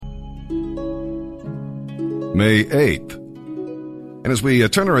May 8th. And as we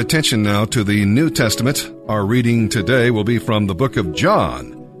turn our attention now to the New Testament, our reading today will be from the book of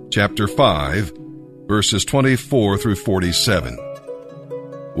John, chapter 5, verses 24 through 47,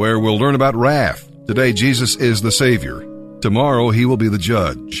 where we'll learn about wrath. Today, Jesus is the Savior. Tomorrow, he will be the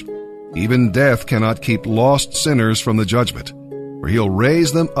judge. Even death cannot keep lost sinners from the judgment, for he'll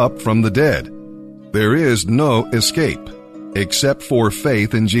raise them up from the dead. There is no escape, except for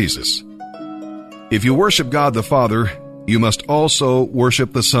faith in Jesus. If you worship God the Father, you must also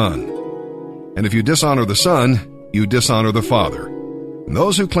worship the Son. And if you dishonor the Son, you dishonor the Father. And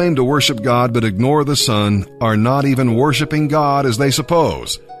those who claim to worship God but ignore the Son are not even worshiping God as they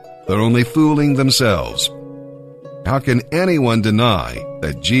suppose. They're only fooling themselves. How can anyone deny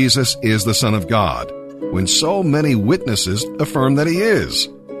that Jesus is the Son of God when so many witnesses affirm that he is?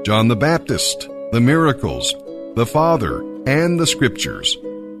 John the Baptist, the miracles, the Father, and the Scriptures.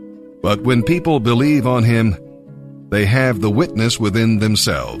 But when people believe on him, they have the witness within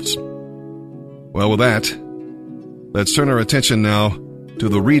themselves. Well, with that, let's turn our attention now to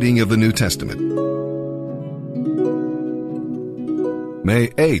the reading of the New Testament. May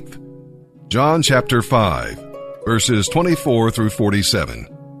 8th, John chapter 5, verses 24 through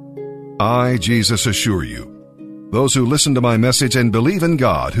 47. I, Jesus, assure you, those who listen to my message and believe in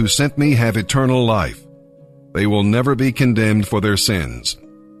God who sent me have eternal life. They will never be condemned for their sins,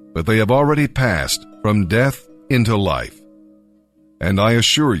 but they have already passed from death into life. And I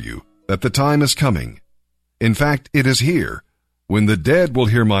assure you that the time is coming. In fact, it is here, when the dead will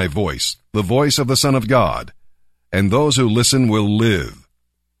hear my voice, the voice of the Son of God, and those who listen will live.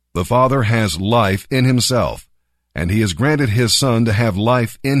 The Father has life in himself, and he has granted his Son to have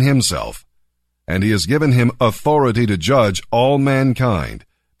life in himself, and he has given him authority to judge all mankind,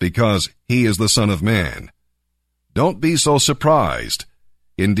 because he is the Son of Man. Don't be so surprised.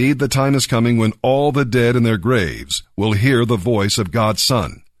 Indeed, the time is coming when all the dead in their graves will hear the voice of God's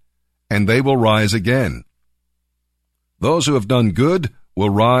Son, and they will rise again. Those who have done good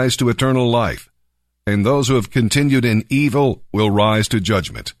will rise to eternal life, and those who have continued in evil will rise to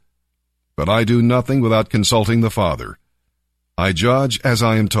judgment. But I do nothing without consulting the Father. I judge as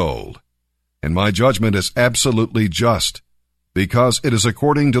I am told, and my judgment is absolutely just, because it is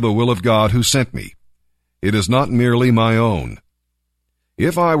according to the will of God who sent me. It is not merely my own.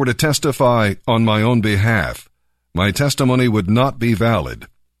 If I were to testify on my own behalf, my testimony would not be valid.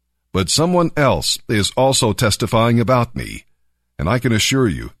 But someone else is also testifying about me, and I can assure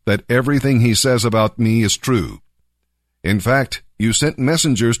you that everything he says about me is true. In fact, you sent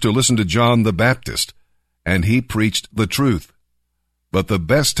messengers to listen to John the Baptist, and he preached the truth. But the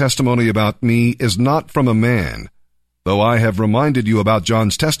best testimony about me is not from a man, though I have reminded you about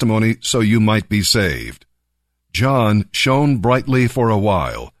John's testimony so you might be saved. John shone brightly for a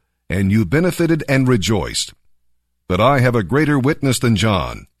while, and you benefited and rejoiced. But I have a greater witness than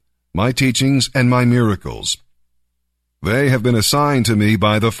John, my teachings and my miracles. They have been assigned to me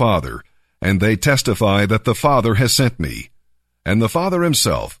by the Father, and they testify that the Father has sent me. And the Father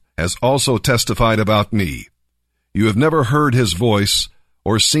himself has also testified about me. You have never heard his voice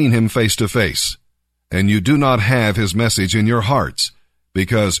or seen him face to face, and you do not have his message in your hearts,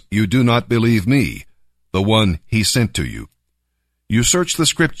 because you do not believe me, the one he sent to you. You search the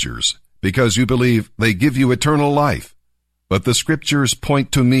Scriptures, because you believe they give you eternal life, but the Scriptures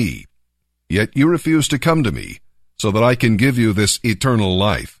point to me. Yet you refuse to come to me, so that I can give you this eternal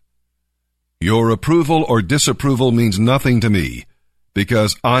life. Your approval or disapproval means nothing to me,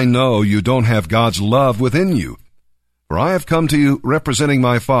 because I know you don't have God's love within you. For I have come to you representing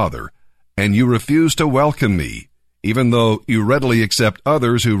my Father, and you refuse to welcome me, even though you readily accept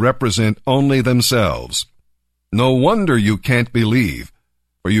others who represent only themselves. No wonder you can't believe,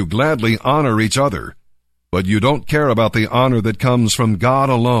 for you gladly honor each other, but you don't care about the honor that comes from God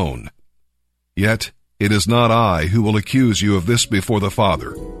alone. Yet it is not I who will accuse you of this before the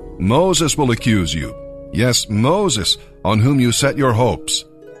Father. Moses will accuse you. Yes, Moses, on whom you set your hopes.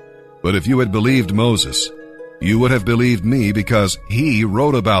 But if you had believed Moses, you would have believed me because he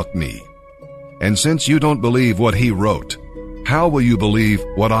wrote about me. And since you don't believe what he wrote, how will you believe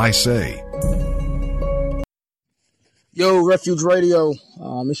what I say? Yo, Refuge Radio,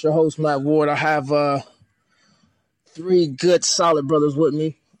 it's your host, Matt Ward. I have three good, solid brothers with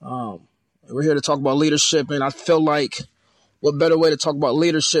me. We're here to talk about leadership, and I feel like what better way to talk about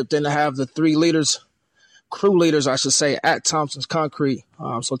leadership than to have the three leaders, crew leaders, I should say, at Thompson's Concrete.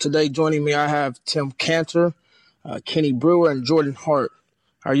 So today joining me, I have Tim Cantor, Kenny Brewer, and Jordan Hart.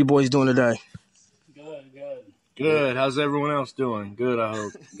 How are you boys doing today? Good. How's everyone else doing? Good, I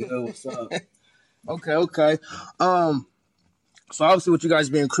hope. Good. What's up? Okay. So obviously with you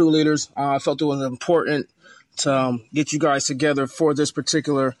guys being crew leaders, I felt it was important to get you guys together for this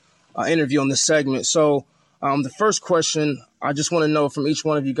particular interview on this segment. So the first question, I just want to know from each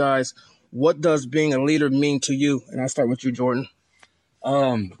one of you guys, what does being a leader mean to you? And I'll start with you, Jordan.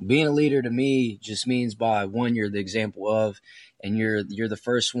 Being a leader to me just means by one, you're the example of, and you're the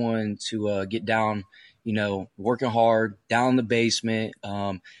first one to get down, working hard, down in the basement,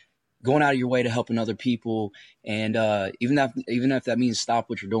 going out of your way to helping other people. And even if that means stop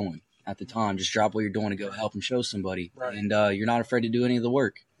what you're doing at the time, just drop what you're doing and go help and show somebody. Right. And you're not afraid to do any of the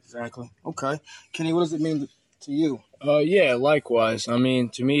work. Exactly. Okay. Kenny, what does it mean to you? Yeah, likewise. I mean,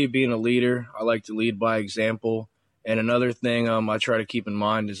 to me, being a leader, I like to lead by example. And another thing I try to keep in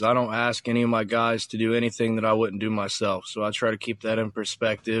mind is I don't ask any of my guys to do anything that I wouldn't do myself. So I try to keep that in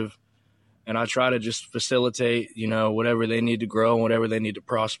perspective. And I try to just facilitate, whatever they need to grow and whatever they need to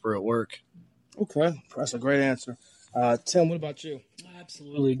prosper at work. Okay. That's a great answer. Tim, what about you? I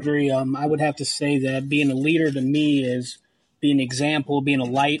absolutely agree. I would have to say that being a leader to me is being an example, being a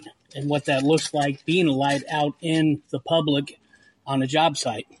light, and what that looks like, being a light out in the public on a job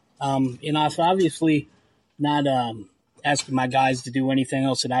site. It's obviously not asking my guys to do anything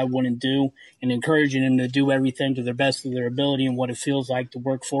else that I wouldn't do, and encouraging them to do everything to the best of their ability and what it feels like to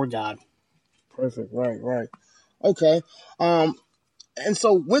work for God. Perfect. Right. Okay. And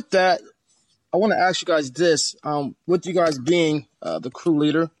so with that, I want to ask you guys this. With you guys being the crew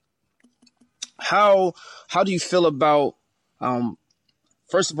leader, how do you feel about,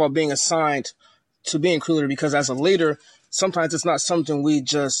 first of all, being assigned to being crew leader? Because as a leader, sometimes it's not something we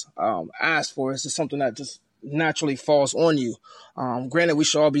just ask for. It's just something that just naturally falls on you. Granted, we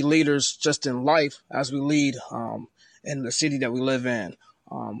should all be leaders just in life as we lead in the city that we live in,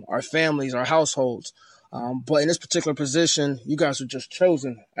 our families, our households. But in this particular position, you guys were just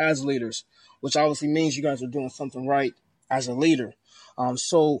chosen as leaders, which obviously means you guys are doing something right as a leader.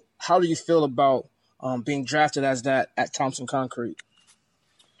 So how do you feel about being drafted as that at Thompson Concrete?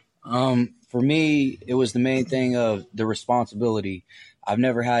 For me, it was the main thing of the responsibility. I've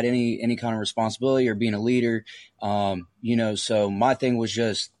never had any kind of responsibility or being a leader, so my thing was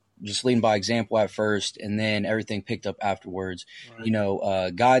just leading by example at first, and then everything picked up afterwards.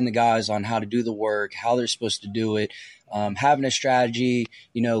 Right. Guiding the guys on how to do the work, how they're supposed to do it, having a strategy,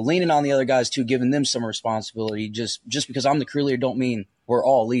 leaning on the other guys too, giving them some responsibility. Just because I'm the crew leader don't mean we're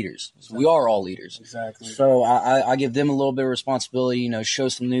all leaders. Exactly. We are all leaders. Exactly. So I give them a little bit of responsibility, show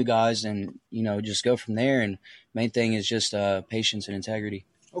some new guys and, just go from there. And main thing is just patience and integrity.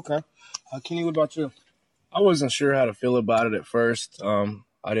 Okay. Kenny, what about you? I wasn't sure how to feel about it at first.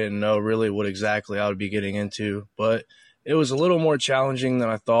 I didn't know really what exactly I would be getting into, but it was a little more challenging than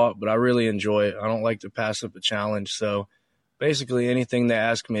I thought, but I really enjoy it. I don't like to pass up a challenge. So basically anything they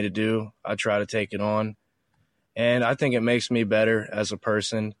ask me to do, I try to take it on. And I think it makes me better as a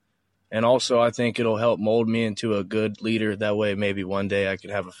person. And also I think it'll help mold me into a good leader. That way maybe one day I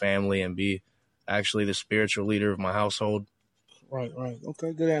could have a family and be actually the spiritual leader of my household. Right.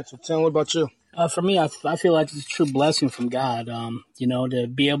 Okay, good answer. Tim, what about you? For me, I feel like it's a true blessing from God, to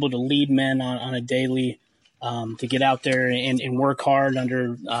be able to lead men on a daily, to get out there and work hard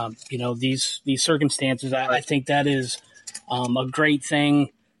under, these circumstances. I think that is a great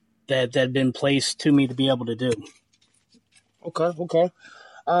thing that had been placed to me to be able to do. Okay.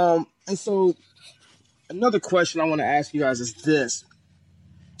 And so another question I want to ask you guys is this.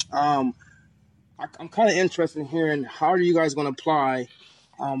 I'm kind of interested in hearing, how are you guys going to apply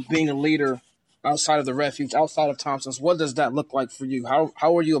being a leader outside of the refuge, outside of Thompson's? What does that look like for you?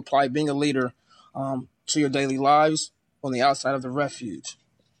 How will you apply being a leader to your daily lives on the outside of the refuge?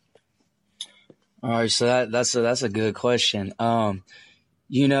 All right, so that's a good question.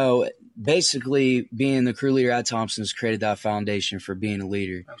 Basically being the crew leader at Thompson's created that foundation for being a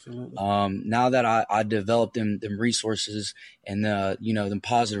leader. Absolutely. Now that I developed them resources and them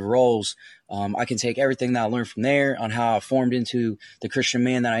positive roles, I can take everything that I learned from there on how I formed into the Christian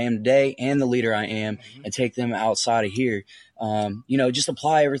man that I am today and the leader I am, and take them outside of here. Just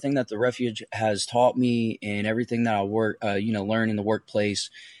apply everything that the refuge has taught me and everything that I learn in the workplace.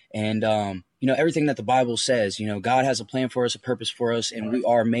 And, everything that the Bible says, God has a plan for us, a purpose for us, and we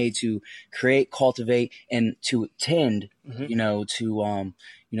are made to create, cultivate, and to tend, to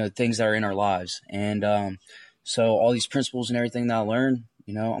things that are in our lives. And so all these principles and everything that I learned,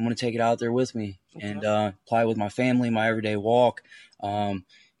 I'm going to take it out there with me and apply it with my family, my everyday walk, how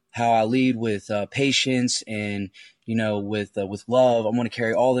I lead with patience and, with love. I'm going to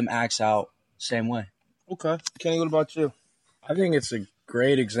carry all them acts out same way. Okay. Kenny, what about you? I think it's a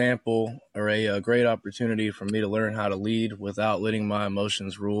great example or a great opportunity for me to learn how to lead without letting my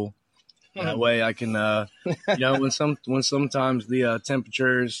emotions rule. That way I can, when sometimes the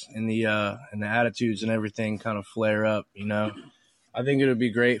temperatures and the attitudes and everything kind of flare up, I think it would be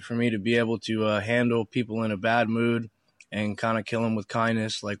great for me to be able to handle people in a bad mood and kind of kill them with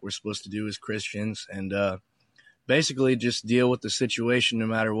kindness like we're supposed to do as Christians, and basically just deal with the situation no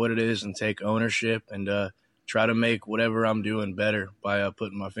matter what it is and take ownership and try to make whatever I'm doing better by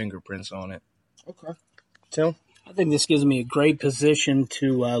putting my fingerprints on it. Okay. Tim? I think this gives me a great position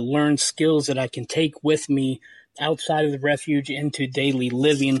to learn skills that I can take with me outside of the refuge into daily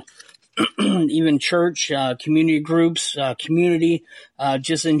living, even church, community groups, community,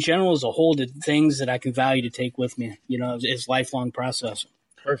 just in general as a whole, the things that I can value to take with me, as lifelong process.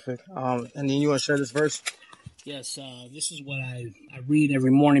 Perfect. And then you want to share this verse? Yes, this is what I read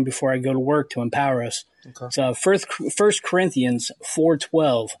every morning before I go to work to empower us. Okay. So 1 Corinthians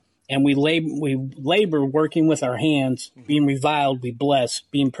 4:12. And we labor working with our hands, being reviled, we bless,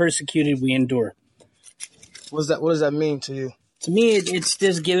 being persecuted, we endure. What does that mean to you? To me, it's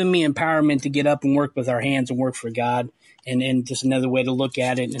just giving me empowerment to get up and work with our hands and work for God, and just another way to look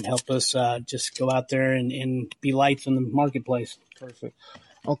at it and help us just go out there and be lights in the marketplace. Perfect.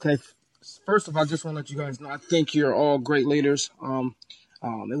 Okay. First of all, I just want to let you guys know, I think you're all great leaders.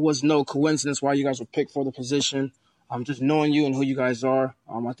 It was no coincidence why you guys were picked for the position. Just knowing you and who you guys are,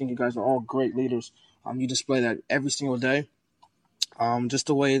 I think you guys are all great leaders. You display that every single day. Just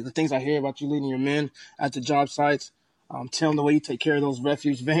the things I hear about you leading your men at the job sites, Tim, the way you take care of those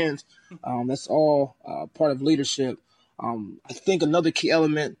refuge vans, that's all part of leadership. I think another key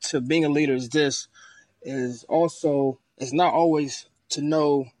element to being a leader is not always to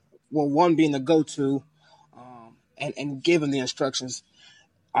know, one being the go-to and giving the instructions.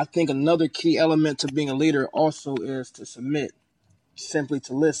 I think another key element to being a leader also is to submit, simply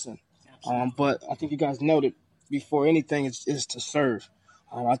to listen. But I think you guys noted before anything is to serve.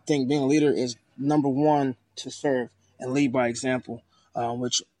 I think being a leader is number one, to serve and lead by example,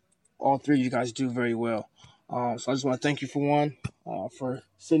 which all three of you guys do very well. So I just want to thank you for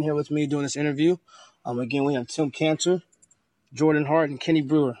sitting here with me doing this interview. Again, we have Tim Cantor, Jordan Hart, and Kenny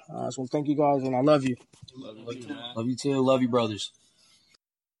Brewer. So thank you guys, and I love you. Love you too. Love you, brothers.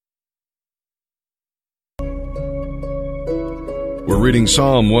 We're reading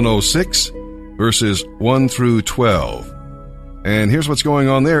Psalm 106, verses 1 through 12. And here's what's going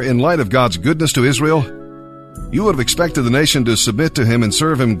on there. In light of God's goodness to Israel, you would have expected the nation to submit to him and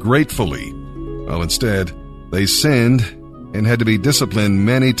serve him gratefully. Well, instead, they sinned and had to be disciplined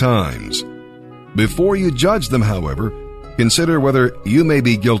many times. Before you judge them, however, consider whether you may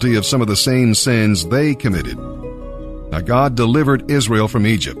be guilty of some of the same sins they committed. Now, God delivered Israel from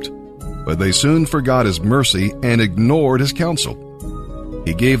Egypt, but they soon forgot his mercy and ignored his counsel.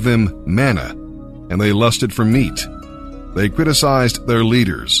 He gave them manna, and they lusted for meat. They criticized their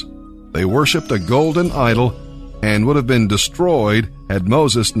leaders. They worshipped a golden idol and would have been destroyed had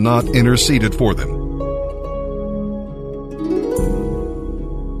Moses not interceded for them.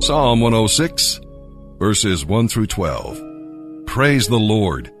 Psalm 106, verses 1 through 12. Praise the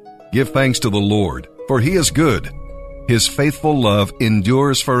Lord. Give thanks to the Lord, for he is good. His faithful love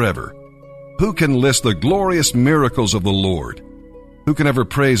endures forever. Who can list the glorious miracles of the Lord? Who can ever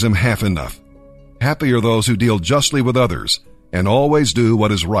praise him half enough? Happy are those who deal justly with others and always do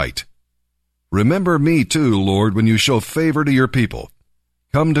what is right. Remember me too, Lord, when you show favor to your people.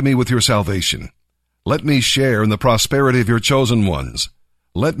 Come to me with your salvation. Let me share in the prosperity of your chosen ones.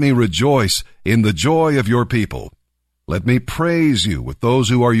 Let me rejoice in the joy of your people. Let me praise you with those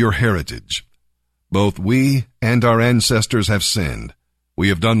who are your heritage. Both we and our ancestors have sinned. We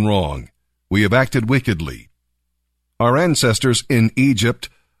have done wrong. We have acted wickedly. Our ancestors in Egypt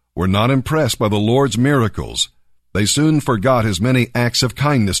were not impressed by the Lord's miracles. They soon forgot his many acts of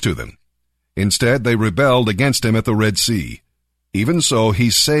kindness to them. Instead, they rebelled against him at the Red Sea. Even so, he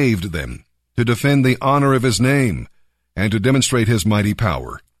saved them to defend the honor of his name and to demonstrate his mighty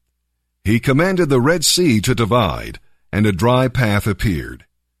power. He commanded the Red Sea to divide, and a dry path appeared.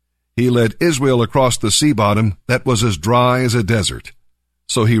 He led Israel across the sea bottom that was as dry as a desert.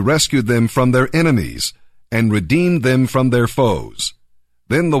 So he rescued them from their enemies and redeemed them from their foes.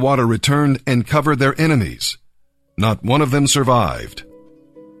 Then the water returned and covered their enemies. Not one of them survived.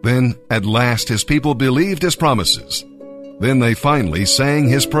 Then, at last, his people believed his promises. Then they finally sang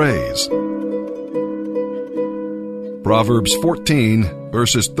his praise. Proverbs 14,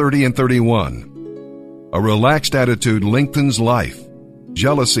 verses 30 and 31. A relaxed attitude lengthens life.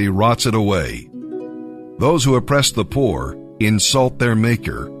 Jealousy rots it away. Those who oppress the poor insult their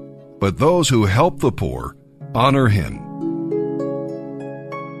Maker, but those who help the poor honor him.